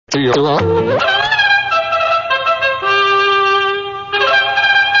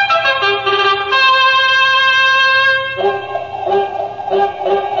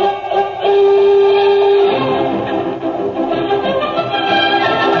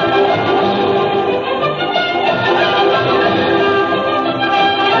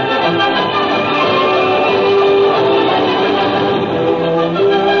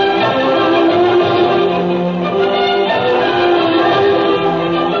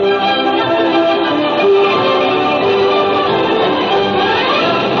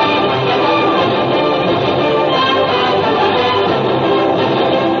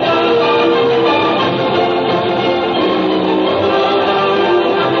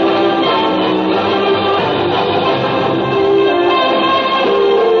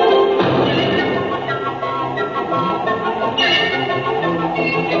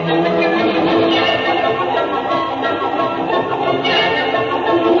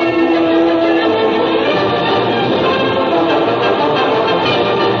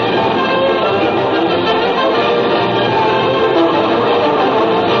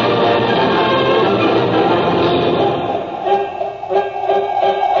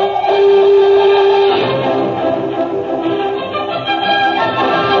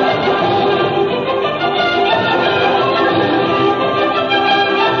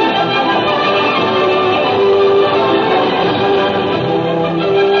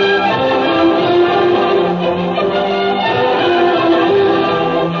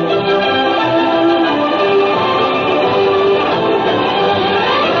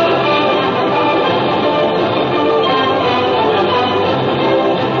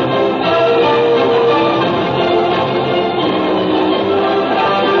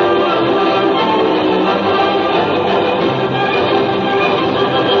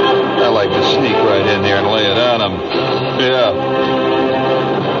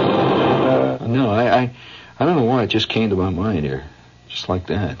Just came to my mind here, just like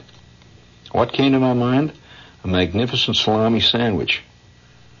that. What came to my mind? A magnificent salami sandwich.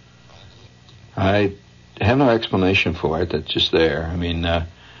 I have no explanation for it. It's just there. I mean,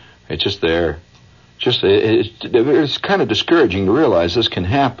 it's just there. It's kind of discouraging to realize this can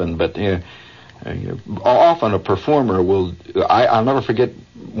happen, but often a performer will... I'll never forget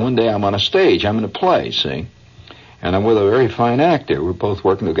one day I'm on a stage. I'm in a play, see? And I'm with a very fine actor. We're both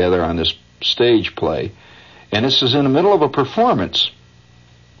working together on this stage play. And this is in the middle of a performance.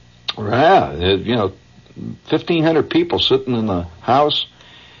 Yeah, 1,500 people sitting in the house,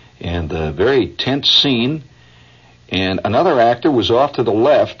 and a very tense scene. And another actor was off to the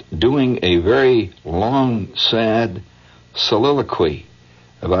left doing a very long, sad soliloquy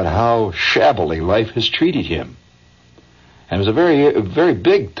about how shabbily life has treated him. And it was a very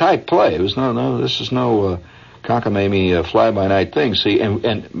big type play. It was this is no cockamamie fly-by-night thing. See,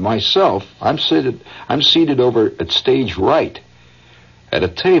 and myself, I'm seated over at stage right at a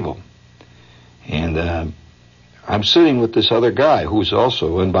table, and I'm sitting with this other guy who's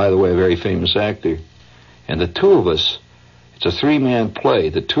also, and by the way, a very famous actor. And the two of us, it's a three-man play.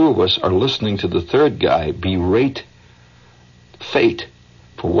 The two of us are listening to the third guy berate fate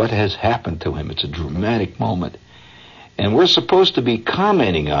for what has happened to him. It's a dramatic moment. And we're supposed to be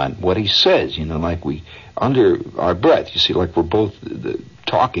commenting on what he says, like we, under our breath, you see, like we're both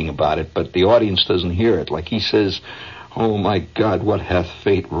talking about it, but the audience doesn't hear it. Like he says, "Oh my God, what hath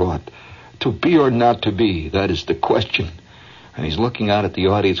fate wrought? To be or not to be, that is the question." And he's looking out at the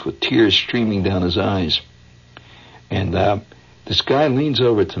audience with tears streaming down his eyes. And this guy leans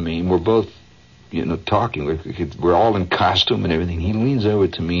over to me, and we're both, talking. We're all in costume and everything. He leans over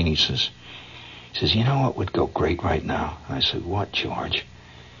to me and he says, "You know what would go great right now?" And I said, "What, George?"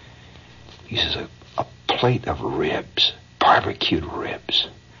 He says, a plate of ribs, barbecued ribs.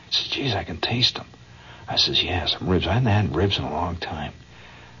 He says, "Geez, I can taste them." I says, "Yeah, some ribs. I hadn't had ribs in a long time.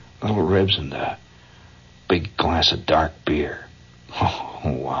 Little ribs and a big glass of dark beer." Oh,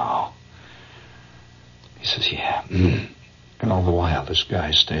 wow. He says, "Yeah." And all the while, this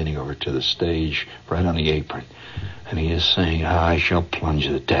guy's standing over to the stage, right on the apron, and he is saying, "I shall plunge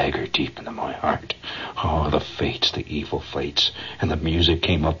the dagger deep into my heart. Oh, the fates, the evil fates." And the music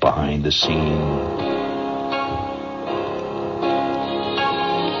came up behind the scene.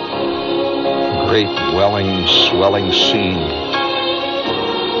 Great, welling, swelling scene.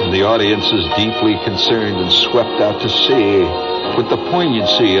 And the audience is deeply concerned and swept out to sea with the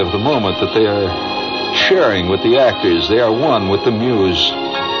poignancy of the moment that they are sharing with the actors. They are one with the muse.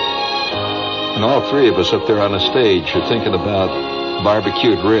 And all three of us up there on the stage are thinking about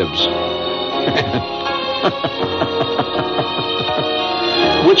barbecued ribs.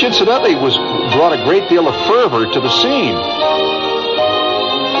 Which incidentally brought a great deal of fervor to the scene.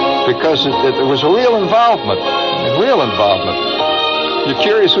 because it was a real involvement. Real involvement. You're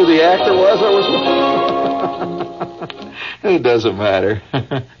curious who the actor was? It doesn't matter.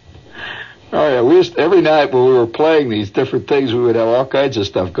 Oh yeah, every night when we were playing these different things, we would have all kinds of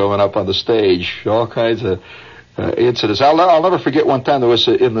stuff going up on the stage, all kinds of incidents. I'll never forget one time there was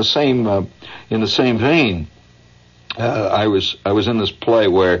in the same vein. I was in this play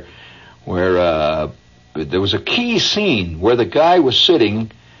where there was a key scene where the guy was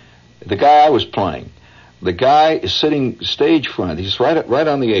sitting, the guy I was playing. The guy is sitting stage front. He's right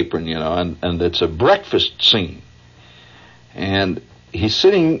on the apron, and it's a breakfast scene. And he's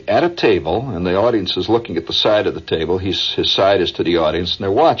sitting at a table, and the audience is looking at the side of the table. His side is to the audience, and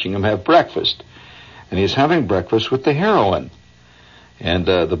they're watching him have breakfast. And he's having breakfast with the heroine. And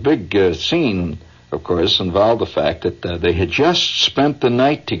the big scene, of course, involved the fact that they had just spent the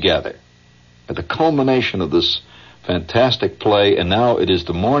night together at the culmination of this fantastic play, and now it is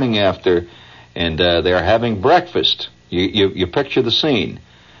the morning after, and they're having breakfast. You picture the scene.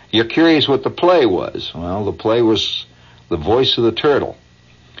 You're curious what the play was. Well, the play was The Voice of the Turtle.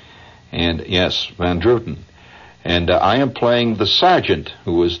 And yes, Van Druten. And I am playing the sergeant,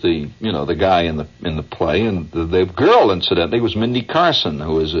 who was the guy in the play, and the girl, incidentally, was Mindy Carson,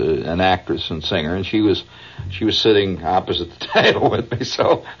 who was an actress and singer, and she was sitting opposite the table with me.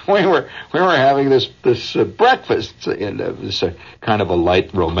 So we were having this breakfast, and it was a kind of a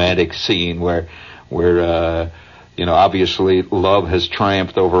light romantic scene where obviously love has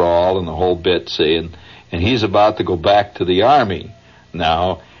triumphed over all and the whole bit, see, and he's about to go back to the army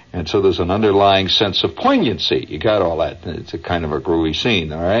now. And so there's an underlying sense of poignancy. You got all that. It's a kind of a groovy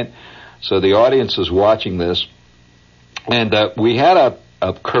scene, all right? So the audience is watching this. And we had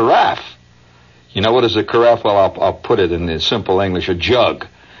a carafe. You know what is a carafe? Well, I'll put it in simple English, a jug.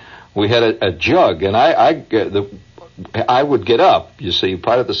 We had a jug, and I would get up. You see,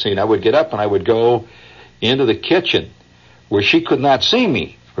 part of the scene, I would get up and I would go into the kitchen where she could not see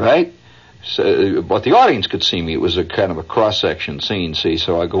me, right? So, but the audience could see me. It was a kind of a cross-section scene, see.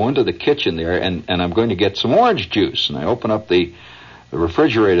 So I go into the kitchen there, and I'm going to get some orange juice. And I open up the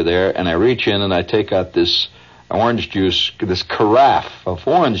refrigerator there, and I reach in and I take out this orange juice, this carafe of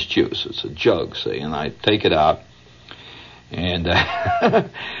orange juice. It's a jug, see, and I take it out. And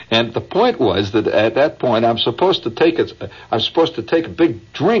and the point was that at that point I'm supposed to take a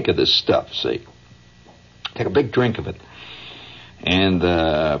big drink of this stuff, see. Take a big drink of it.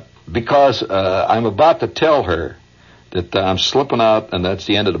 And because I'm about to tell her that I'm slipping out and that's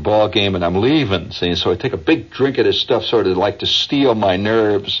the end of the ball game and I'm leaving, see, so I take a big drink of this stuff sort of like to steel my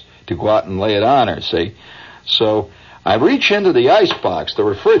nerves to go out and lay it on her, see. So I reach into the icebox, the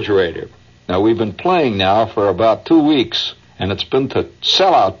refrigerator. Now, we've been playing now for about 2 weeks, and it's been to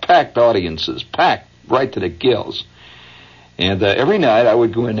sell out packed audiences, packed right to the gills. And every night I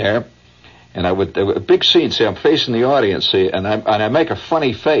would go in there, and I would, a big scene, see, I'm facing the audience, see, and I make a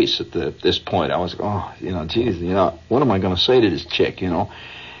funny face at this point. I was like, geez, what am I going to say to this chick, And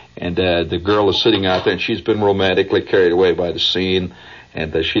the girl is sitting out there, and she's been romantically carried away by the scene,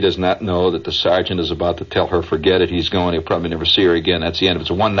 and she does not know that the sergeant is about to tell her, forget it, he's going, he'll probably never see her again. That's the end of it.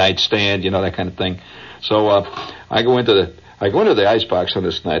 It's a one-night stand, that kind of thing. So I go into the icebox on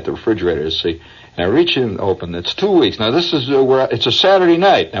this night, the refrigerator, see, and I reach in and open. It's 2 weeks. Now, this is where it's a Saturday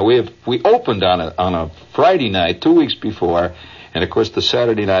night. Now, we opened on a Friday night 2 weeks before, and, of course, the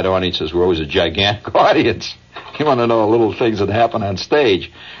Saturday night audiences were always a gigantic audience. You want to know little things that happen on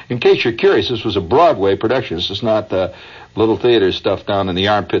stage. In case you're curious, this was a Broadway production. This is not little theater stuff down in the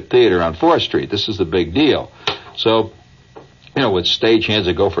Armpit Theater on 4th Street. This is the big deal. So, with stagehands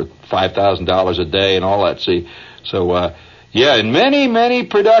that go for $5,000 a day and all that, see. So, in many, many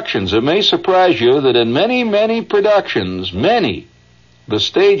productions, it may surprise you that in many, many productions, the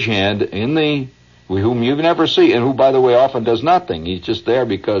stagehand whom you never see, and who, by the way, often does nothing. He's just there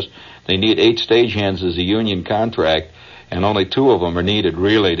because they need 8 stagehands as a union contract, and only 2 of them are needed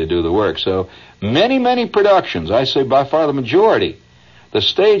really to do the work. So many, many productions, I say by far the majority, the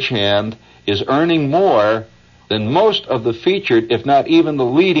stagehand is earning more than most of the featured, if not even the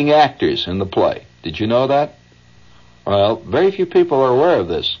leading actors in the play. Did you know that? Well, very few people are aware of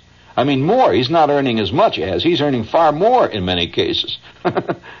this. I mean, more. He's not earning as much as. He's earning far more in many cases.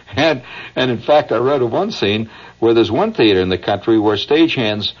 And in fact, I read of one scene where there's one theater in the country where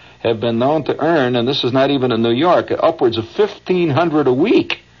stagehands have been known to earn, and this is not even in New York, upwards of $1,500 a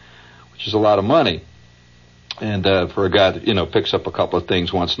week, which is a lot of money. And for a guy that, picks up a couple of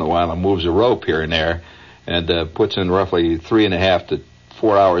things once in a while and moves a rope here and there and puts in roughly 3.5 to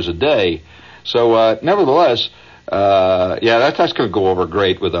 4 hours a day. So nevertheless, that's going to go over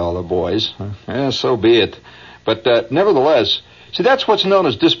great with all the boys. So be it. But nevertheless, See, that's what's known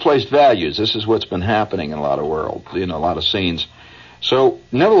as displaced values. This is what's been happening in a lot of world, a lot of scenes. So,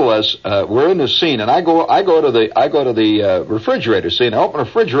 nevertheless, we're in this scene, and I go to the refrigerator scene. I open the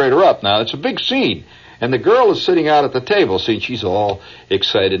refrigerator up. Now, it's a big scene, and the girl is sitting out at the table. See, she's all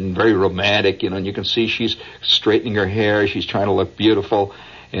excited and very romantic, and you can see she's straightening her hair. She's trying to look beautiful.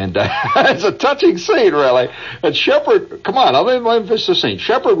 And it's a touching scene, really. And Shepard, come on, let me finish the scene.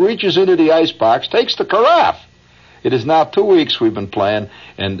 Shepard reaches into the icebox, takes the carafe. It is now 2 weeks we've been playing,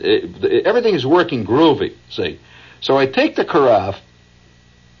 and everything is working groovy, see. So I take the carafe,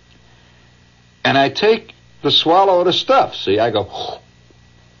 and I take the swallow of the stuff, see. I go,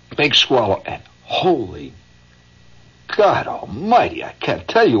 big swallow, and holy God almighty, I can't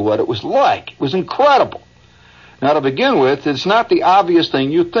tell you what it was like. It was incredible. Now, to begin with, it's not the obvious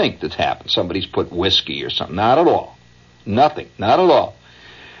thing you think that's happened. Somebody's put whiskey or something. Not at all. Nothing. Not at all.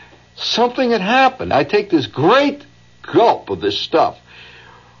 Something had happened. I take this great gulp of this stuff.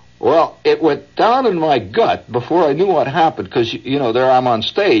 Well, it went down in my gut before I knew what happened, because, there I'm on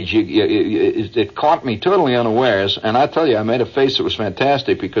stage. It caught me totally unawares, and I tell you, I made a face that was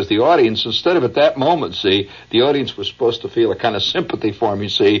fantastic, because the audience, instead of at that moment, see, the audience was supposed to feel a kind of sympathy for me,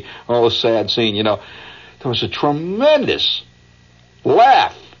 see, oh, sad scene, There was a tremendous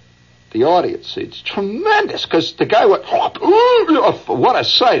laugh. The audience, it's tremendous, because the guy went, what a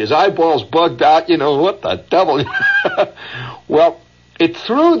sight. His eyeballs bugged out, what the devil. Well, it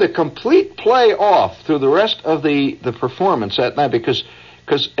threw the complete play off through the rest of the performance that night, because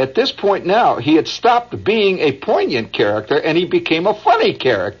at this point now, he had stopped being a poignant character, and he became a funny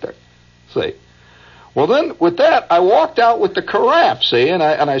character. See? Well, then, with that, I walked out with the carafe, see, and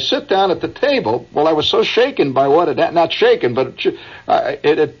I sit down at the table. Well, I was so shaken by what had, not shaken, but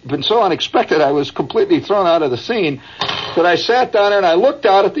it had been so unexpected, I was completely thrown out of the scene, that I sat down there and I looked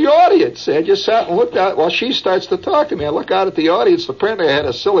out at the audience. I just sat and looked out while she starts to talk to me. I look out at the audience. Apparently, I had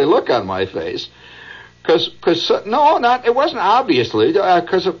a silly look on my face. It wasn't obviously,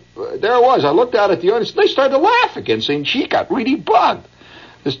 because there it was. I looked out at the audience, and they started to laugh again, saying she got really bugged.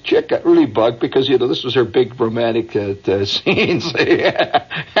 This chick got really bugged because, this was her big romantic scene, see?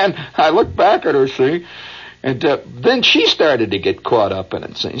 And I looked back at her, see? And then she started to get caught up in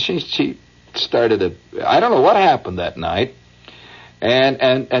it, see? She started to, I don't know what happened that night.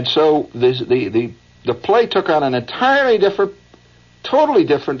 And so the play took on an entirely different, totally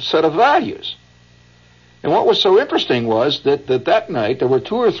different set of values. And what was so interesting was that night there were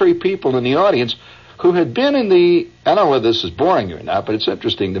 2 or 3 people in the audience who had been in I don't know whether this is boring you or not, but it's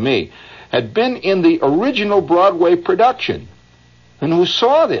interesting to me, had been in the original Broadway production, and who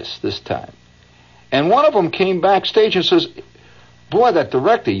saw this time. And one of them came backstage and says, boy, that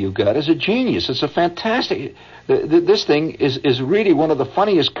director you got is a genius. It's a fantastic, this thing is really one of the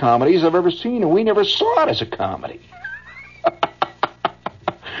funniest comedies I've ever seen, and we never saw it as a comedy.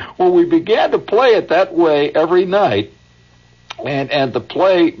 Well, we began to play it that way every night, and the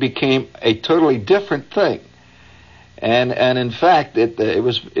play became a totally different thing. And in fact, it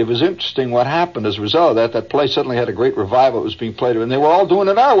was interesting what happened as a result of that. That play suddenly had a great revival. It was being played, and they were all doing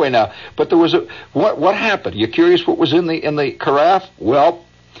it our way now. But there was what happened? You're curious what was in the carafe? Well,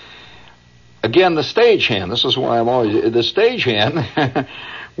 again, the stagehand. This is why I'm always the stagehand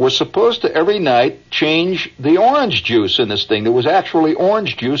was supposed to every night change the orange juice in this thing. There was actually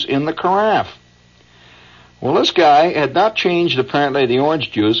orange juice in the carafe. Well, this guy had not changed, apparently, the orange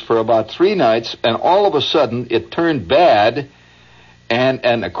juice for about 3 nights, and all of a sudden it turned bad,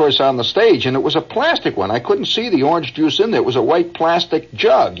 and of course on the stage, and it was a plastic one. I couldn't see the orange juice in there. It was a white plastic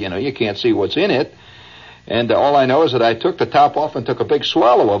jug, you can't see what's in it. And all I know is that I took the top off and took a big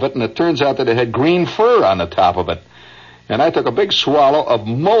swallow of it, and it turns out that it had green fur on the top of it. And I took a big swallow of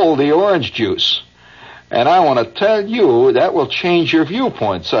moldy orange juice. And I want to tell you, that will change your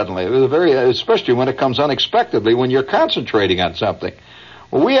viewpoint suddenly, especially when it comes unexpectedly, when you're concentrating on something.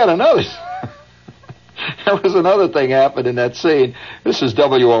 Well, we had another, there was another thing happened in that scene. This is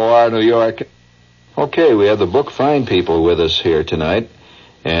WOR New York. Okay, we have the book fine people with us here tonight.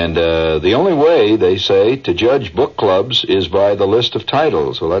 And the only way, they say, to judge book clubs is by the list of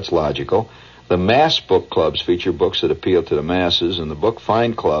titles. Well, that's logical. The mass book clubs feature books that appeal to the masses, and the Book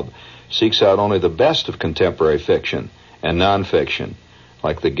Fine Club seeks out only the best of contemporary fiction and nonfiction,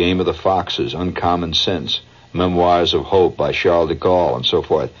 like The Game of the Foxes, Uncommon Sense, Memoirs of Hope by Charles de Gaulle, and so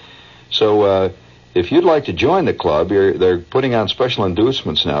forth. So if you'd like to join the club, they're putting on special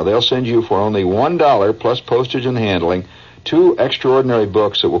inducements now. They'll send you for only $1 plus postage and handling 2 extraordinary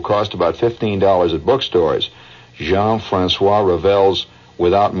books that will cost about $15 at bookstores. Jean-Francois Ravel's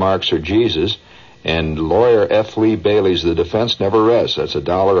Without Marx or Jesus, and lawyer F. Lee Bailey's The Defense Never Rests. That's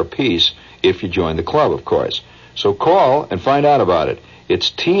 $1 a piece if you join the club, of course. So call and find out about it.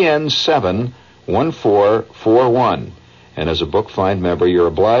 It's TN71441. And as a Book Find member, you're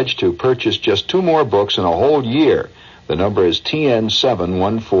obliged to purchase just 2 more books in a whole year. The number is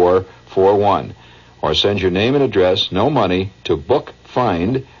TN71441. Or send your name and address, no money, to Book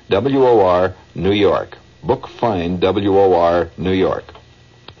Find, WOR, New York. Book Find, WOR, New York.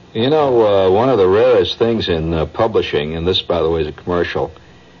 You know, one of the rarest things in publishing, and this, by the way, is a commercial,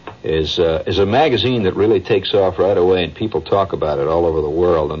 is a magazine that really takes off right away, and people talk about it all over the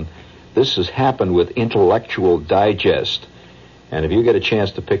world. And this has happened with Intellectual Digest. And if you get a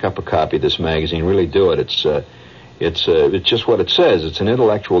chance to pick up a copy of this magazine, really do it. It's just what it says. It's an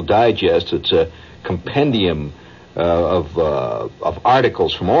Intellectual Digest. It's a compendium of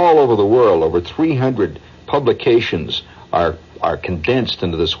articles from all over the world. Over 300 publications are condensed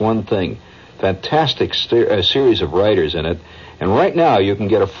into this one thing. Fantastic series of writers in it. And right now you can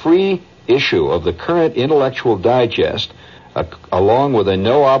get a free issue of the current Intellectual Digest along with a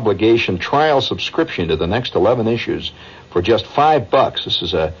no-obligation trial subscription to the next 11 issues for just $5. This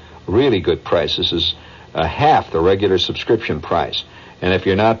is a really good price. This is half the regular subscription price. And if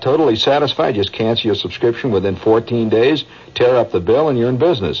you're not totally satisfied, just cancel your subscription within 14 days, tear up the bill, and you're in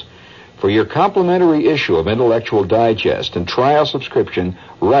business. For your complimentary issue of Intellectual Digest and trial subscription,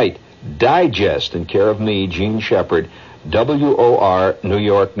 write Digest in care of me, Gene Shepard, WOR, New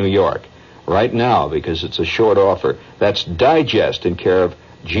York, New York. Right now, because it's a short offer. That's Digest in care of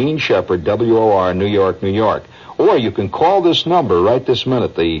Gene Shepard, WOR, New York, New York. Or you can call this number right this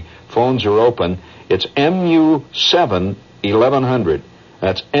minute. The phones are open. It's MU7-1100.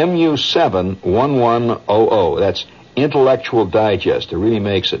 That's MU7-1100. That's Intellectual Digest. It really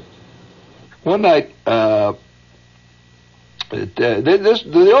makes it. One night, the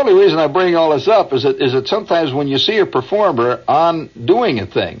only reason I bring all this up is that sometimes when you see a performer on doing a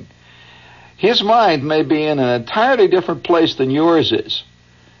thing, his mind may be in an entirely different place than yours is.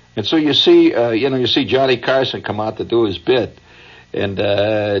 And so you see Johnny Carson come out to do his bit. And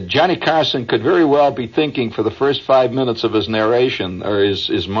Johnny Carson could very well be thinking for the first 5 minutes of his narration or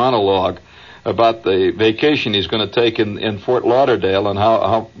his monologue about the vacation he's going to take in Fort Lauderdale and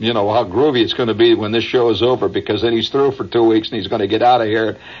how groovy it's going to be when this show is over, because then he's through for 2 weeks and he's going to get out of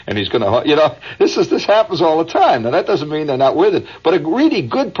here and he's going to, this happens all the time. Now that doesn't mean they're not with it, but a really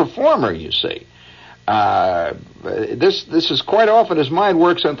good performer, you see, this is quite often his mind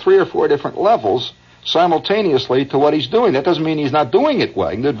works on 3 or 4 different levels simultaneously to what he's doing. That doesn't mean he's not doing it well.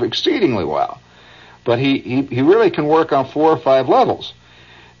 He did exceedingly well, but he really can work on 4 or 5 levels.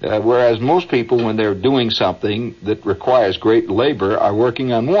 Whereas most people, when they're doing something that requires great labor, are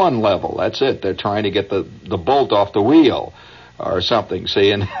working on 1 level. That's it. They're trying to get the bolt off the wheel or something, see,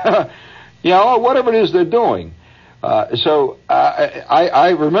 and whatever it is they're doing. So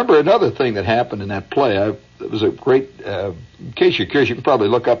I remember another thing that happened in that play. It was a great, in case you're curious, you can probably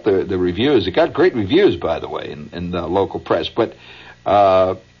look up the reviews. It got great reviews, by the way, in the local press. But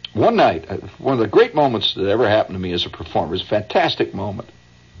one night, one of the great moments that ever happened to me as a performer, it was a fantastic moment.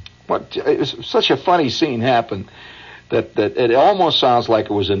 It was such a funny scene happened that it almost sounds like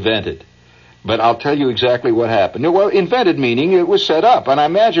it was invented. But I'll tell you exactly what happened. Well, invented meaning it was set up. And I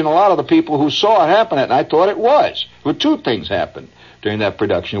imagine a lot of the people who saw it happen that night thought it was. Well, 2 things happened during that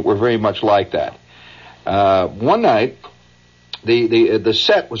production that were very much like that. One night, the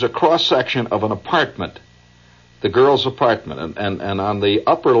set was a cross-section of an apartment, the girl's apartment. And on the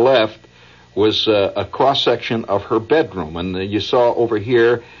upper left was a cross-section of her bedroom. And you saw over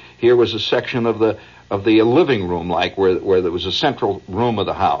here was a section of the living room, like where there was a central room of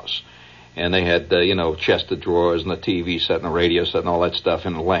the house. And they had, chest of drawers and the TV set and the radio set and all that stuff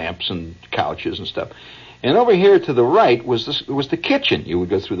and lamps and couches and stuff. And over here to the right was the kitchen. You would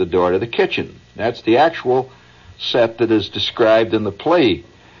go through the door to the kitchen. That's the actual set that is described in the play,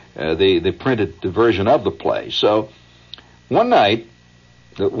 the printed version of the play. So one night,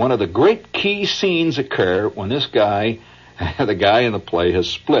 one of the great key scenes occur when this guy, the guy in the play, has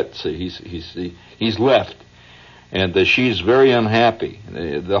split. So he's left. And she's very unhappy.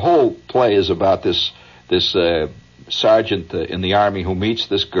 The whole play is about this sergeant in the army who meets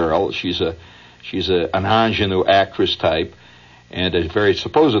this girl. She's an ingenue actress type, and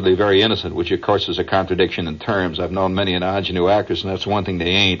supposedly very innocent, which of course is a contradiction in terms. I've known many an ingenue actress, and that's one thing they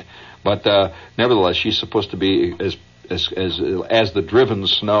ain't. But nevertheless, she's supposed to be as the driven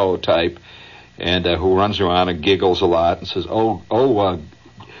snow type, and who runs around and giggles a lot and says, oh,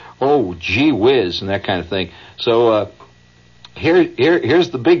 gee whiz, and that kind of thing. So here's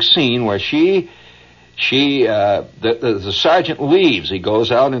the big scene where the sergeant leaves. He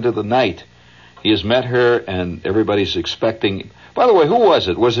goes out into the night. He has met her, and everybody's expecting. By the way, who was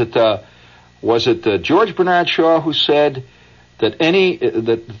it? Was it Was it George Bernard Shaw who said that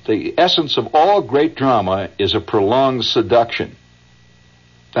that the essence of all great drama is a prolonged seduction?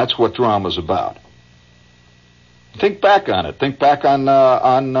 That's what drama's about. Think back on it. Think back on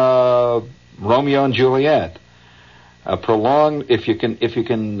Romeo and Juliet. If you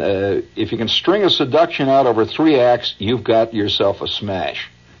can string a seduction out over 3 acts, you've got yourself a smash.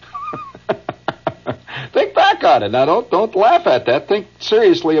 Think back on it. Now, don't laugh at that. Think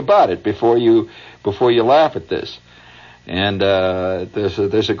seriously about it before you laugh at this. And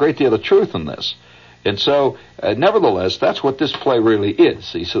there's a great deal of truth in this. And so, nevertheless, that's what this play really is.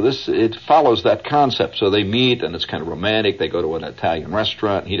 See, so it follows that concept. So they meet, and it's kind of romantic. They go to an Italian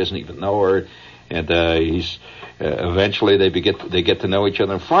restaurant, and he doesn't even know her. And eventually they get to know each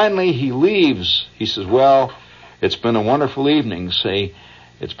other. And finally, he leaves. He says, "Well, it's been a wonderful evening. See,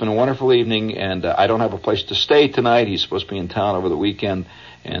 it's been a wonderful evening, and I don't have a place to stay tonight. He's supposed to be in town over the weekend,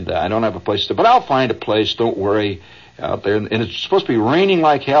 and I don't have a place to. But I'll find a place. Don't worry." Out there, and it's supposed to be raining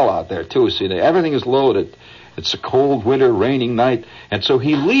like hell out there too. See, everything is loaded. It's a cold winter, raining night, and so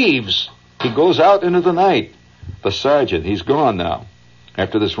he leaves. He goes out into the night. The sergeant, he's gone now.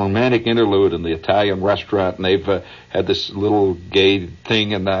 After this romantic interlude in the Italian restaurant, and they've had this little gay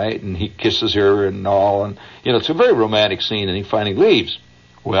thing at night, and he kisses her and all, and it's a very romantic scene. And he finally leaves.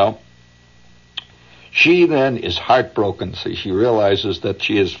 Well, she then is heartbroken. See, she realizes that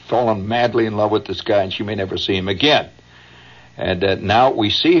she has fallen madly in love with this guy, and she may never see him again. And now we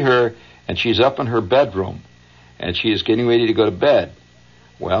see her, and she's up in her bedroom, and she is getting ready to go to bed.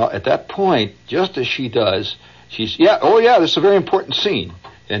 Well, at that point, just as she does, this is a very important scene.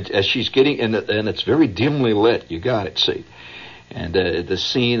 And as she's getting, and it's very dimly lit, you got it, see. And the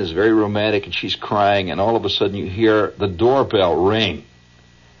scene is very romantic, and she's crying, and all of a sudden you hear the doorbell ring.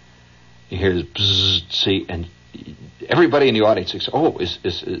 You hear this bzzz, see, and everybody in the audience thinks, "Oh,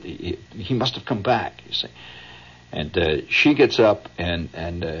 he must have come back," you see. And she gets up and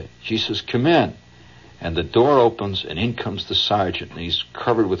she says, "Come in." And the door opens, and in comes the sergeant. And he's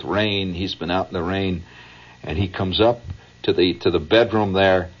covered with rain. He's been out in the rain, and he comes up to the bedroom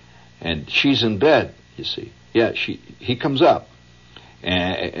there, and she's in bed. You see, he comes up.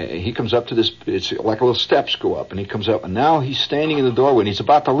 And he comes up to this, it's like little steps go up, and he comes up, and now he's standing in the doorway, and he's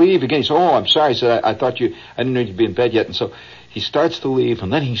about to leave again. He says, "Oh, I'm sorry," he said, I didn't know you'd be in bed yet. And so he starts to leave,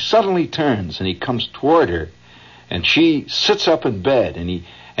 and then he suddenly turns, and he comes toward her, and she sits up in bed, and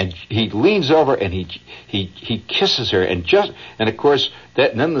he leans over, and he kisses her, and of course,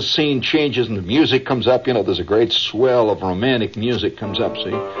 and then the scene changes, and the music comes up, there's a great swell of romantic music comes up, see?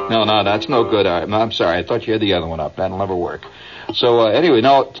 No, that's no good. I'm sorry, I thought you had the other one up. That'll never work. So anyway,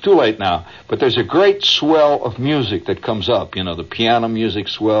 no, it's too late now. But there's a great swell of music that comes up. The piano music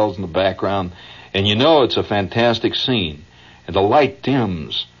swells in the background, and it's a fantastic scene. And the light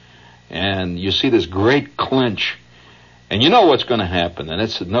dims, and you see this great clinch, and you know what's going to happen. And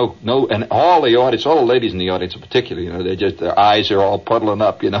it's and all the audience, all the ladies in the audience in particular, their eyes are all puddling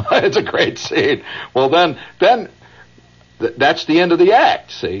up. It's a great scene. Well, then that's the end of the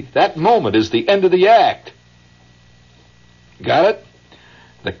act. See, that moment is the end of the act. Got it?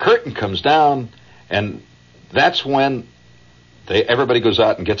 The curtain comes down, and that's when everybody goes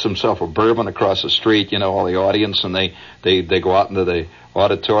out and gets himself a bourbon across the street, all the audience, and they go out into the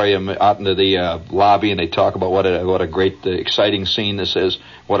auditorium, out into the lobby, and they talk about what a great, exciting scene this is,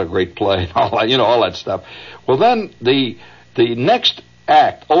 what a great play, and all that, all that stuff. Well, then the next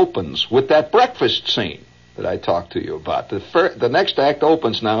act opens with that breakfast scene that I talked to you about. The next act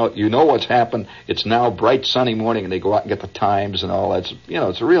opens now. You know what's happened. It's now bright sunny morning, and they go out and get the Times and all that.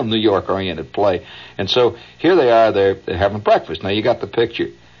 It's a real New York oriented play. And so here they are. They're having breakfast. Now you got the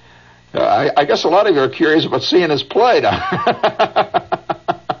picture. I guess a lot of you are curious about seeing this play now.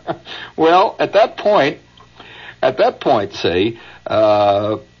 Well, at that point, say.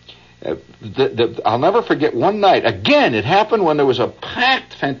 I'll never forget one night. Again, it happened when there was a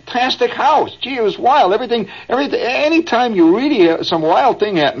packed, fantastic house. Gee, it was wild. Everything. Anytime you really some wild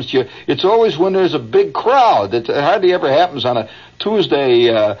thing happens to you, it's always when there's a big crowd. It hardly ever happens on a Tuesday,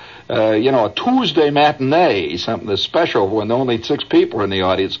 a Tuesday matinee, something that's special when only 6 people are in the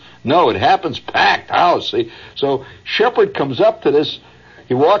audience. No, it happens packed house. See, so Shepard comes up to this.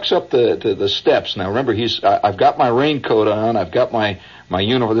 He walks up the steps. Now remember, I've got my raincoat on. I've got my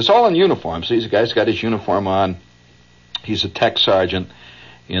uniform. It's all in uniform. See, the guy's got his uniform on. He's a tech sergeant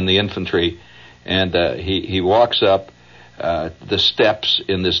in the infantry, and he walks up the steps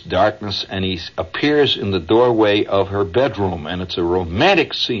in this darkness, and he appears in the doorway of her bedroom, and it's a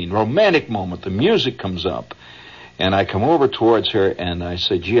romantic scene, romantic moment. The music comes up, and I come over towards her, and I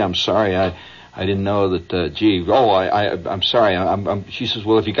say, "Gee, I'm sorry, I didn't know that, I'm sorry. She says,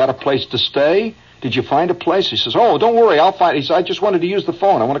 well, have you got a place to stay? Did you find a place? He says, oh, don't worry, I'll find. He says, I just wanted to use the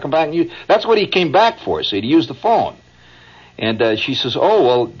phone. I want to come back and use. That's what he came back for, see, to use the phone. And she says, oh,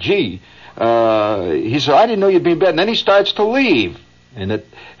 well, gee. He said, I didn't know you'd be in bed. And then he starts to leave. And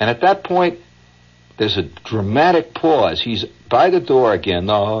at that point, there's a dramatic pause. He's by the door again.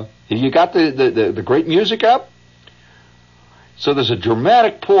 You got the great music up? So there's a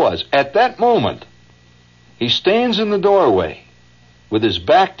dramatic pause. At that moment, he stands in the doorway with his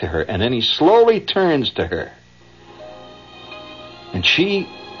back to her, and then he slowly turns to her. And she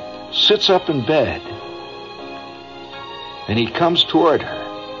sits up in bed, and he comes toward her.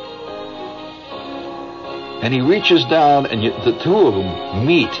 And he reaches down, and the two of them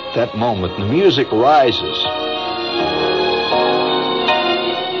meet that moment. The music rises.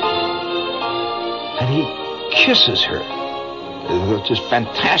 And he kisses her. This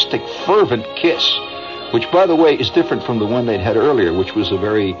fantastic, fervent kiss, which, by the way, is different from the one they'd had earlier, which was a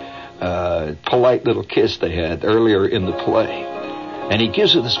very polite little kiss they had earlier in the play. And he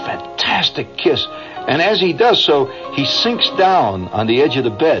gives her this fantastic kiss. And as he does so, he sinks down on the edge of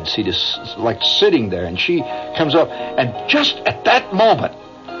the bed. See, just like sitting there, and she comes up. And just at that moment,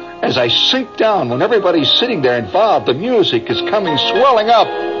 as I sink down, when everybody's sitting there involved, the music is coming swelling up.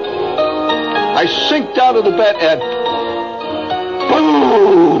 I sink down to the bed, and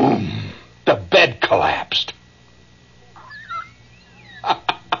boom! The bed collapsed.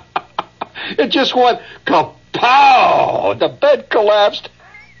 It just went kapow! The bed collapsed.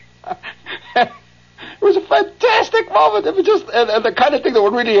 It was a fantastic moment. It was just and the kind of thing that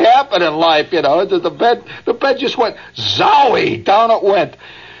would really happen in life, you know. The bed just went zowie, down it went.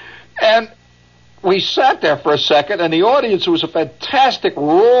 And we sat there for a second, and the audience, was a fantastic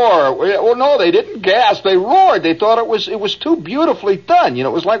roar. Well, no, they didn't gasp. They roared. They thought it was too beautifully done. You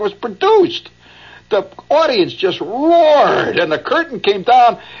know, it was like it was produced. The audience just roared, and the curtain came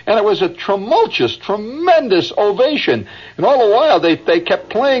down, and it was a tumultuous, tremendous ovation. And all the while, they kept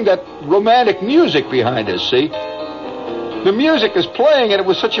playing that romantic music behind us, see? The music is playing, and it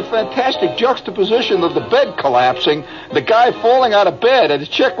was such a fantastic juxtaposition of the bed collapsing, the guy falling out of bed, and the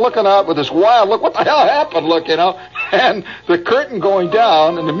chick looking out with this wild look, what the hell happened look, you know? And the curtain going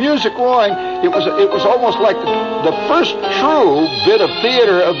down, and the music roaring. It was almost like the first true bit of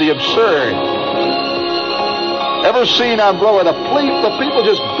theater of the absurd ever seen on Broadway. The people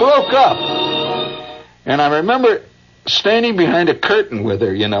just broke up. And I remember standing behind a curtain with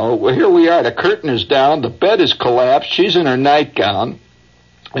her, you know. Well, here we are. The curtain is down. The bed is collapsed. She's in her nightgown.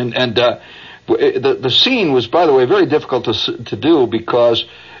 And the scene was, by the way, very difficult to do because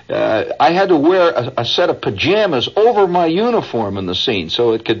I had to wear a set of pajamas over my uniform in the scene,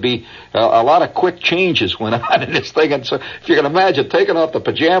 so it could be a lot of quick changes went on in this thing. And so if you can imagine taking off the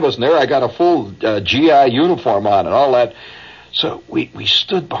pajamas, and there I got a full GI uniform on and all that. So we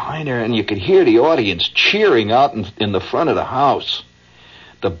stood behind her, and you could hear the audience cheering out in the front of the house.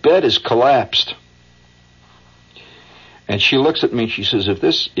 The bed is collapsed. And she looks at me and she says,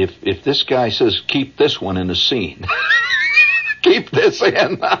 if this guy says, keep this one in the scene, keep this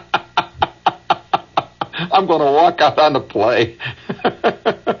in, I'm going to walk out on the play.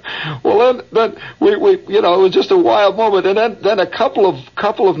 Well, then we you know, it was just a wild moment. And then a couple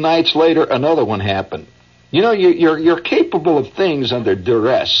of nights later, another one happened. You know, you're capable of things under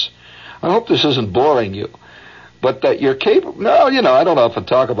duress. I hope this isn't boring you, but that you're capable. No, you know, I don't know if I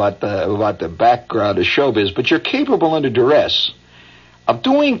talk about the background of showbiz, but you're capable under duress of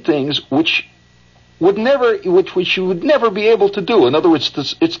doing things which you would never be able to do. In other words,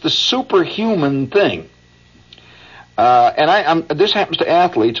 it's the superhuman thing. And this happens to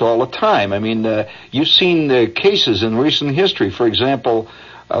athletes all the time. I mean, you've seen cases in recent history. For example,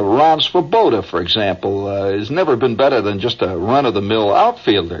 Ron Swoboda, for example, has never been better than just a run-of-the-mill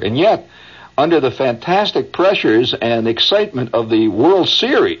outfielder. And yet, under the fantastic pressures and excitement of the World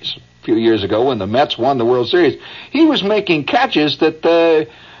Series a few years ago when the Mets won the World Series, he was making catches that,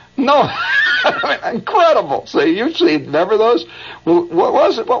 incredible. See, you've seen, remember those? Well,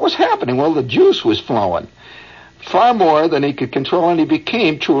 what was happening? Well, the juice was flowing far more than he could control, and he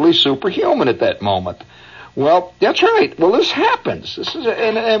became truly superhuman at that moment. Well, that's right. Well, this happens.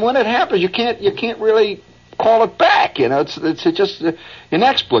 And when it happens, you can't really call it back. You know, it's just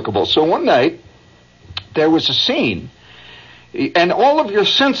inexplicable. So one night there was a scene, and all of your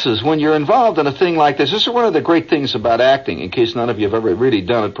senses when you're involved in a thing like this. This is one of the great things about acting. In case none of you have ever really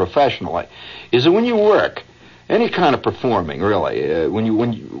done it professionally, is that when you work any kind of performing, really,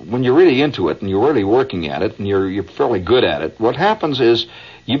 when you're really into it and you're really working at it and you're fairly good at it, what happens is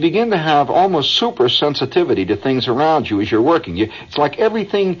you begin to have almost super sensitivity to things around you as you're working. It's like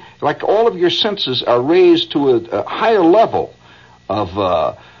everything, like all of your senses are raised to a higher level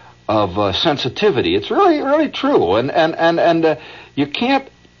of sensitivity. It's really true, and you can't.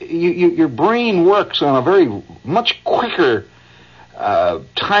 Your brain works on a very much quicker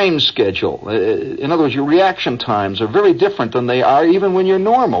time schedule. In other words, your reaction times are very different than they are even when you're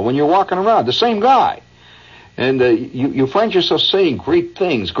normal, when you're walking around. The same guy. And you find yourself saying great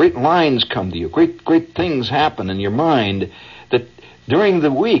things, great lines come to you, great things happen in your mind that during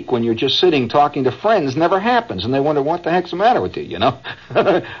the week when you're just sitting talking to friends never happens, and they wonder what the heck's the matter with you, you know?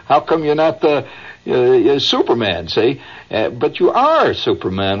 How come you're not Superman, see? But you are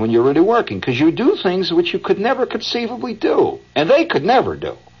Superman when you're really working, because you do things which you could never conceivably do, and they could never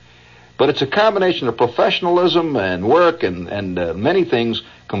do. But it's a combination of professionalism and work and many things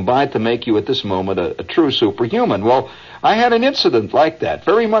combined to make you at this moment a true superhuman. Well, I had an incident like that,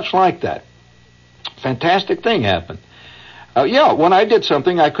 very much like that. Fantastic thing happened. When I did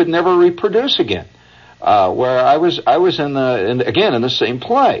something I could never reproduce again, where I was in the same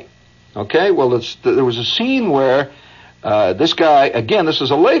play. Okay, well, there was a scene where this guy, again, this is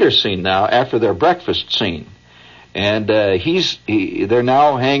a later scene now after their breakfast scene. And they're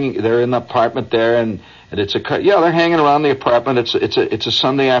now hanging. They're in the apartment there, and they're hanging around the apartment. It's a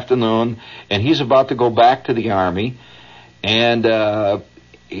Sunday afternoon, and he's about to go back to the army, and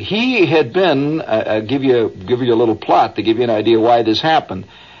he had been give you a little plot to give you an idea why this happened.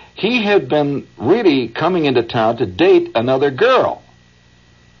 He had been really coming into town to date another girl.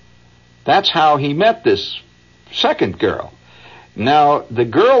 That's how he met this second girl. Now, the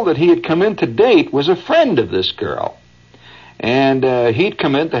girl that he had come in to date was a friend of this girl. And he'd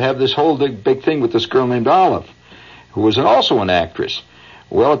come in to have this whole big thing with this girl named Olive, who was also an actress.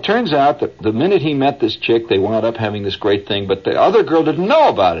 Well, it turns out that the minute he met this chick, they wound up having this great thing, but the other girl didn't know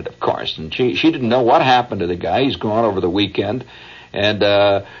about it, of course. And she didn't know what happened to the guy. He's gone over the weekend.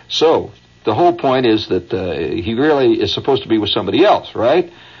 And so the whole point is that he really is supposed to be with somebody else,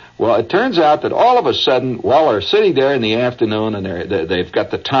 right? Well, it turns out that all of a sudden, while they're sitting there in the afternoon and they've got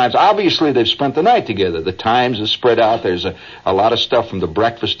the Times, obviously they've spent the night together. The Times is spread out. There's a lot of stuff from the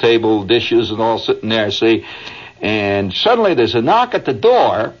breakfast table, dishes and all sitting there, see. And suddenly there's a knock at the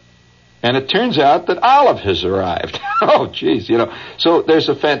door, and it turns out that Olive has arrived. Oh, geez, you know. So there's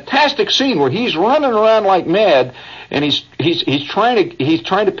a fantastic scene where he's running around like mad, and he's trying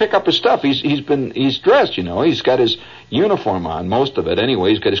to pick up his stuff. He's dressed, you know. He's got his uniform on, most of it anyway.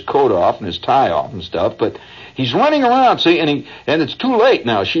 He's got his coat off and his tie off and stuff, but he's running around, see, and it's too late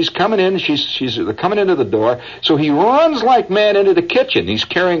now. She's coming in, they're coming into the door, so he runs like mad into the kitchen. He's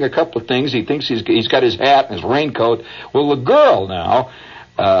carrying a couple of things. He thinks he's got his hat and his raincoat. Well, the girl now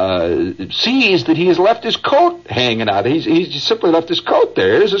sees that he has left his coat hanging out. He's simply left his coat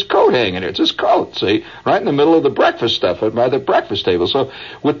there. There's his coat hanging there. It's his coat, see, right in the middle of the breakfast stuff by the breakfast table. So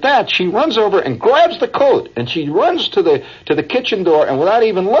with that, she runs over and grabs the coat, and she runs to the kitchen door, and without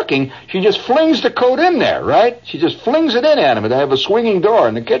even looking, she just flings the coat in there, right? She just flings it in at him. They have a swinging door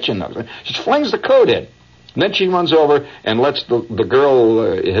in the kitchen. She just flings the coat in. And then she runs over and lets the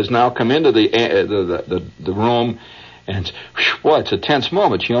girl has now come into the room. And, boy, it's a tense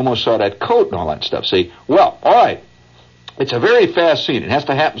moment. She almost saw that coat and all that stuff. See, well, all right. It's a very fast scene. It has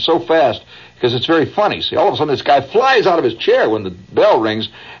to happen so fast because it's very funny. See, all of a sudden this guy flies out of his chair when the bell rings,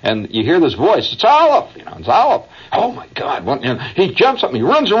 and you hear this voice. It's Olive. You know, it's Olive. Oh, my God. He jumps up and he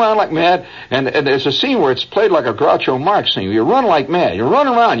runs around like mad, and there's a scene where it's played like a Groucho Marx scene. You run like mad. You run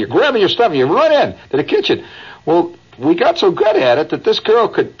around. You're grabbing your stuff, and you run in to the kitchen. Well, we got so good at it that this girl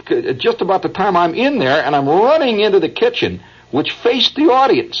could just about the time I'm in there and I'm running into the kitchen, which faced the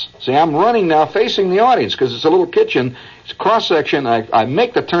audience. See, I'm running now facing the audience because it's a little kitchen. It's a cross-section. I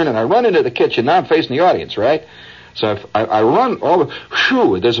make the turn and I run into the kitchen. Now I'm facing the audience, right? So if I run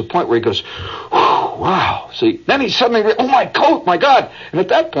there's a point where he goes, wow. See, then he suddenly, oh, my coat, my God. And at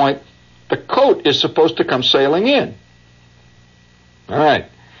that point, the coat is supposed to come sailing in. All right.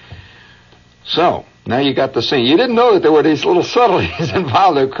 So now you got the scene. You didn't know that there were these little subtleties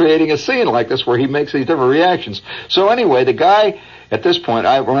involved in creating a scene like this where he makes these different reactions. So anyway, the guy, at this point,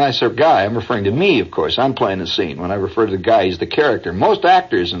 when I say guy, I'm referring to me, of course. I'm playing the scene. When I refer to the guy, he's the character. Most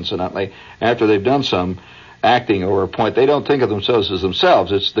actors, incidentally, after they've done some acting over a point, they don't think of themselves as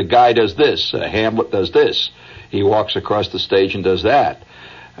themselves. It's the guy does this. Hamlet does this. He walks across the stage and does that.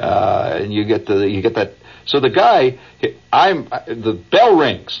 And you get that. So the guy, the bell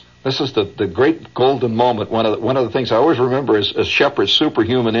rings. This is the great golden moment. One of the things I always remember is Shepard's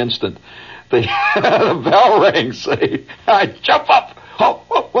superhuman instant. the the bell rings. See, I jump up.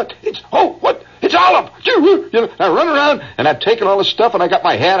 What? It's Olive. You know, I run around and I've taken all this stuff and I got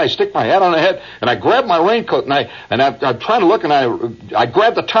my hat. I stick my hat on the head and I grab my raincoat and I'm trying to look and I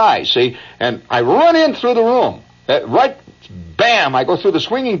grab the tie. See, and I run in through the room. Right, bam! I go through the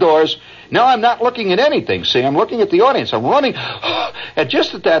swinging doors. Now I'm not looking at anything. See, I'm looking at the audience. I'm running, and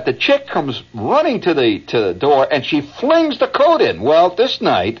just at that, the chick comes running to the door and she flings the coat in. Well, this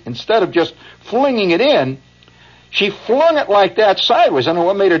night, instead of just flinging it in, she flung it like that sideways. I don't know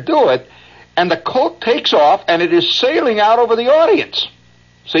what made her do it. And the coat takes off, and it is sailing out over the audience.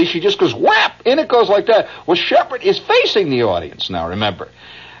 See, she just goes whap, in it goes like that. Well, Shepard is facing the audience now, remember.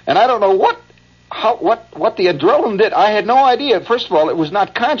 And I don't know what the adrenaline did. I had no idea. First of all, it was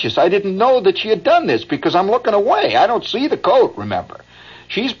not conscious. I didn't know that she had done this because I'm looking away. I don't see the coat, remember.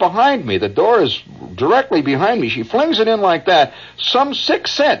 She's behind me. The door is directly behind me. She flings it in like that. Some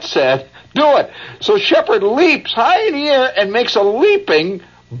sixth sense said, do it. So Shepard leaps high in the air and makes a leaping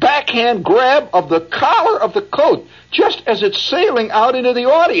backhand grab of the collar of the coat just as it's sailing out into the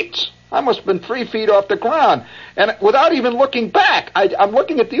audience. I must have been 3 feet off the ground. And without even looking back, I'm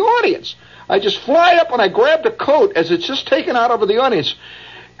looking at the audience. I just fly up and I grab the coat as it's just taken out over the audience.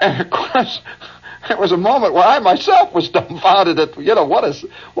 And of course, there was a moment where I myself was dumbfounded at, what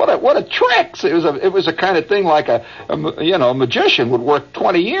a trick. It was a kind of thing like a magician would work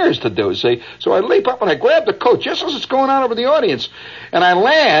 20 years to do, see. So I leap up and I grab the coat just as it's going out over the audience. And I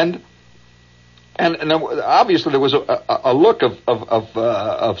land, and obviously there was a look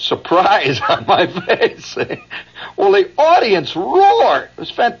of surprise on my face. See? Well, the audience roared. It was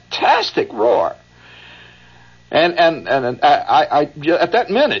a fantastic roar. And I at that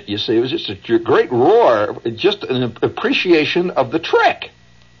minute, you see, it was just a great roar, just an appreciation of the trick.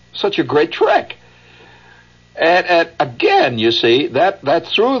 Such a great trick. And again, you see, that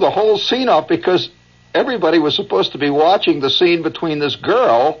threw the whole scene off because everybody was supposed to be watching the scene between this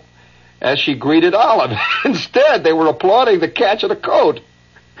girl as she greeted Olive. Instead, they were applauding the catch of the coat.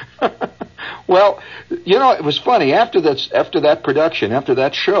 Well, it was funny. After that production, after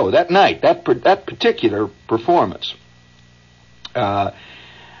that show, that night, that particular performance,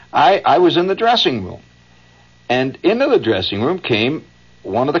 I was in the dressing room. And into the dressing room came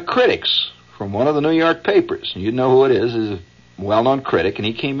one of the critics from one of the New York papers. You know who it is. He's a well-known critic. And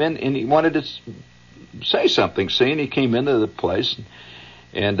he came in and he wanted to say something. See, and he came into the place.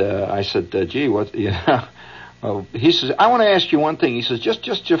 And I said, gee, what, Well, he says, I want to ask you one thing. He says,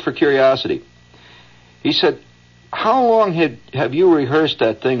 just for curiosity. He said, how long have you rehearsed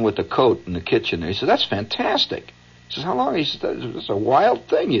that thing with the coat in the kitchen? He said, that's fantastic. He says, how long? He said, that's a wild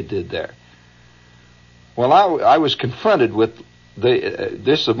thing you did there. Well, I was confronted with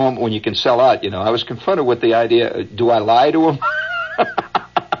this is a moment when you can sell out, I was confronted with the idea, do I lie to him?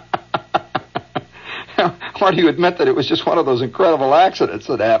 Or do you admit that it was just one of those incredible accidents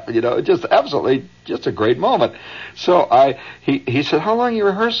that happened, just absolutely, just a great moment. So he said, how long you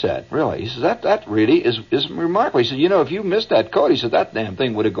rehearse that? Really? He says, that really is remarkable. He said, if you missed that coat, he said, that damn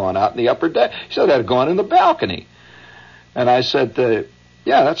thing would have gone out in the upper deck. He said, it had gone in the balcony. And I said,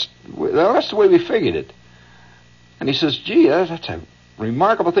 yeah, that's the way we figured it. And he says, gee, that's a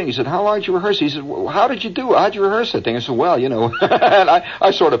remarkable thing. He said, how long did you rehearse? He said, well, how did you do it? How'd you rehearse that thing? I said, well, and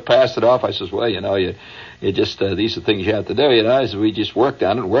I sort of passed it off. I says, well, you just, these are things you have to do, I said, we just worked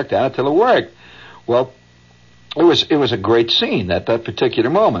on it till it worked. Well, it was a great scene at that particular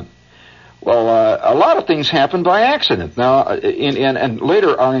moment. Well, a lot of things happen by accident now, and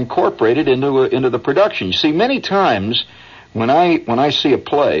later are incorporated into the production. You see, many times when I see a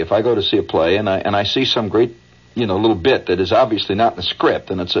play, if I go to see a play and I see some great, little bit that is obviously not in the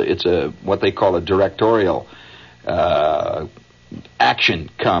script, and it's a what they call a directorial action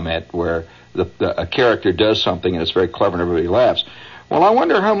comment where a character does something and it's very clever and everybody laughs. Well, I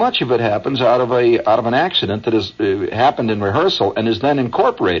wonder how much of it happens out of an accident that has happened in rehearsal and is then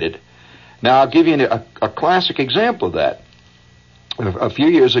incorporated. Now, I'll give you a classic example of that. A few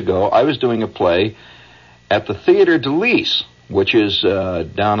years ago, I was doing a play at the Theatre de Lys, which is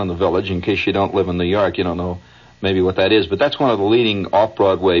down in the Village. In case you don't live in New York, you don't know maybe what that is, but that's one of the leading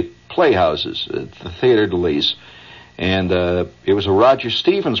off-Broadway playhouses, the Theatre de Lys. And it was a Roger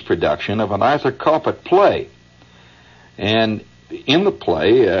Stevens production of an Arthur Kopit play. And in the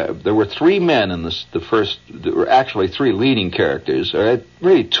play, there were 3 men in there were actually 3 leading characters, or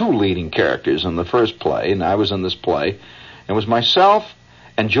really 2 leading characters in the first play, and I was in this play. It was myself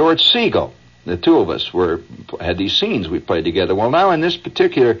and George Segal. The 2 of us had these scenes we played together. Well, now in this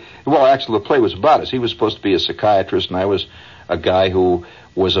particular, actually the play was about us. He was supposed to be a psychiatrist, and I was a guy who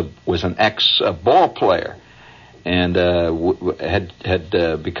was an ex-ball player. and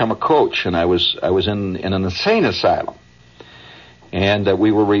had become a coach, and I was in an insane asylum, and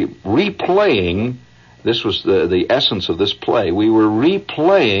we were replaying. This was the essence of this play. We were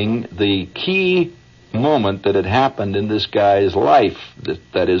replaying the key moment that had happened in this guy's life,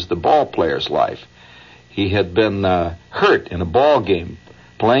 that is the ball player's life. He had been hurt in a ball game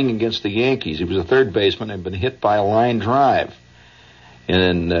playing against the Yankees. He was a third baseman and had been hit by a line drive.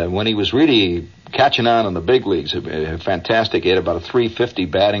 And when he was really catching on in the big leagues, fantastic. He had about a .350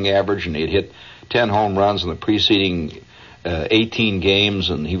 batting average, and he had hit 10 home runs in the preceding 18 games,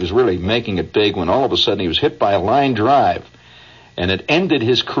 and he was really making it big when all of a sudden he was hit by a line drive, and it ended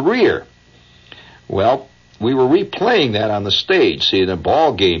his career. Well, we were replaying that on the stage. See, the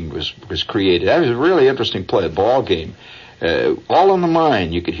ball game was created. That was a really interesting play, a ball game. All in the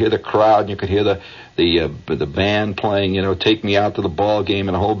mind. You could hear the crowd, you could hear the band playing, Take Me Out to the Ball Game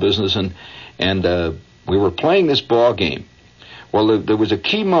and the whole business, and we were playing this ball game. Well, there was a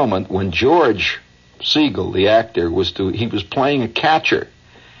key moment when George Siegel, the actor, he was playing a catcher,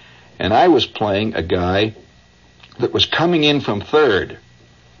 and I was playing a guy that was coming in from third,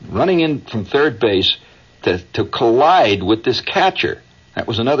 running in from third base to collide with this catcher. That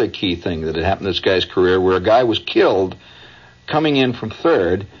was another key thing that had happened in this guy's career, where a guy was killed coming in from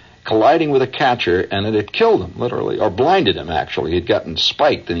third, colliding with a catcher, and it had killed him, literally, or blinded him, actually. He'd gotten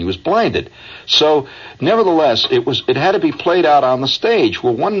spiked, and he was blinded. So, nevertheless, it had to be played out on the stage.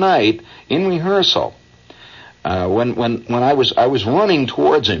 Well, one night, in rehearsal, when I was running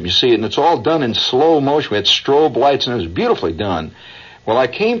towards him, you see, and it's all done in slow motion. We had strobe lights, and it was beautifully done. Well, I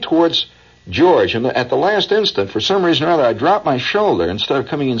came towards George, and at the last instant, for some reason or other, I dropped my shoulder. Instead of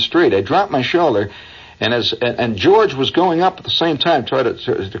coming in straight, I dropped my shoulder, and George was going up at the same time, trying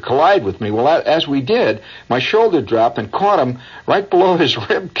to collide with me. Well, as we did, my shoulder dropped and caught him right below his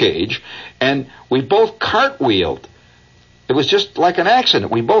rib cage, and we both cartwheeled. It was just like an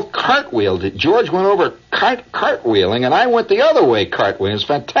accident. We both cartwheeled. George went over cartwheeling, and I went the other way cartwheeling. It was a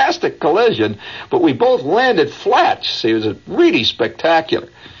fantastic collision, but we both landed flat. See, it was really spectacular.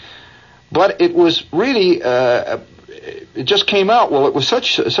 But it was really, it just came out. Well, it was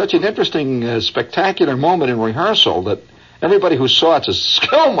such an interesting, spectacular moment in rehearsal that everybody who saw it says,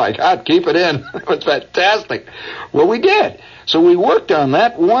 "Oh my God, keep it in." It was fantastic. Well, we did. So we worked on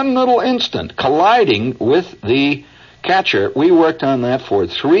that one little instant, colliding with the catcher. We worked on that for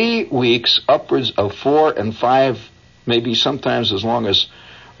 3 weeks, upwards of 4 and 5, maybe sometimes as long as,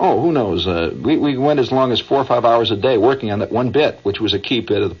 who knows? We went as long as 4 or 5 hours a day working on that one bit, which was a key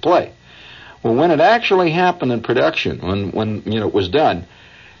bit of the play. Well, when it actually happened in production, when it was done,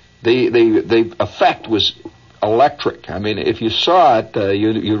 the effect was electric. I mean, if you saw it,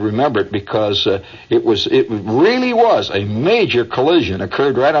 you remember it, because it really was a major collision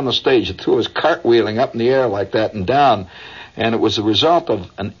occurred right on the stage. The two of us cartwheeling up in the air like that and down, and it was the result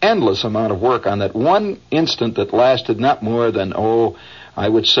of an endless amount of work on that one instant that lasted not more than, I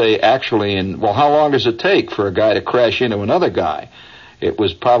would say actually, how long does it take for a guy to crash into another guy? It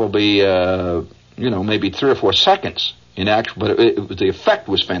was probably, maybe 3 or 4 seconds in actual, but the effect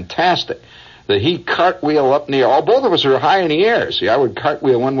was fantastic. That he'd cartwheel up in the air. Both of us are high in the air. See, I would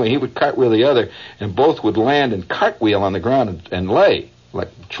cartwheel one way, he would cartwheel the other, and both would land and cartwheel on the ground and lay,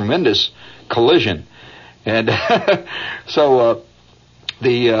 like tremendous collision. And so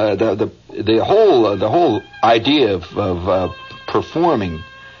the whole idea of performing,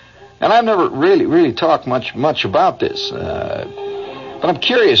 and I've never really talked much about this. But I'm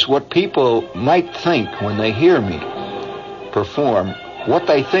curious what people might think when they hear me perform, what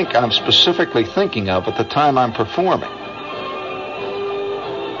they think I'm specifically thinking of at the time I'm performing.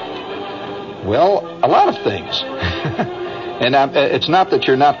 Well, a lot of things. And it's not that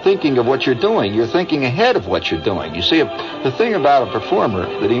you're not thinking of what you're doing. You're thinking ahead of what you're doing. You see, the thing about a performer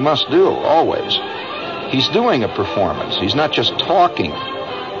that he must do always, he's doing a performance. He's not just talking.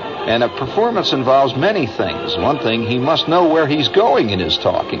 And a performance involves many things. One thing, he must know where he's going in his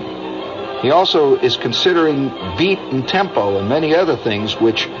talking. He also is considering beat and tempo and many other things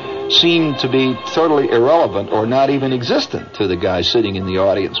which seem to be totally irrelevant or not even existent to the guy sitting in the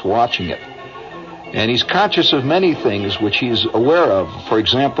audience watching it. And he's conscious of many things which he's aware of. For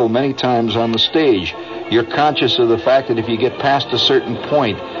example, many times on the stage, you're conscious of the fact that if you get past a certain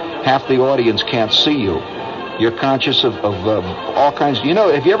point, half the audience can't see you. You're conscious of all kinds.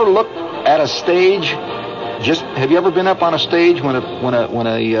 Have you ever looked at a stage? Have you ever been up on a stage when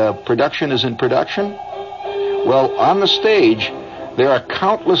a production is in production? Well, on the stage, there are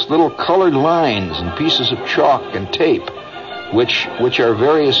countless little colored lines and pieces of chalk and tape, which are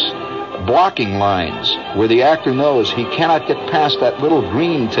various blocking lines where the actor knows he cannot get past that little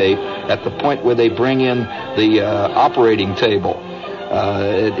green tape at the point where they bring in the operating table.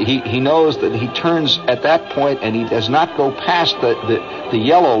 He knows that he turns at that point and he does not go past the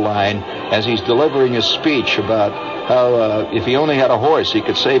yellow line as he's delivering his speech about how if he only had a horse he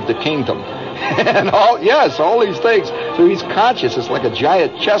could save the kingdom. And all these things. So he's conscious. It's like a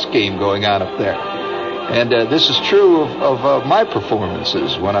giant chess game going on up there. And this is true of my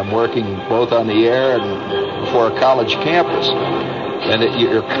performances when I'm working both on the air and before a college campus. And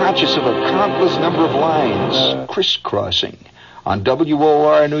you're conscious of a countless number of lines crisscrossing on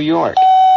WOR New York.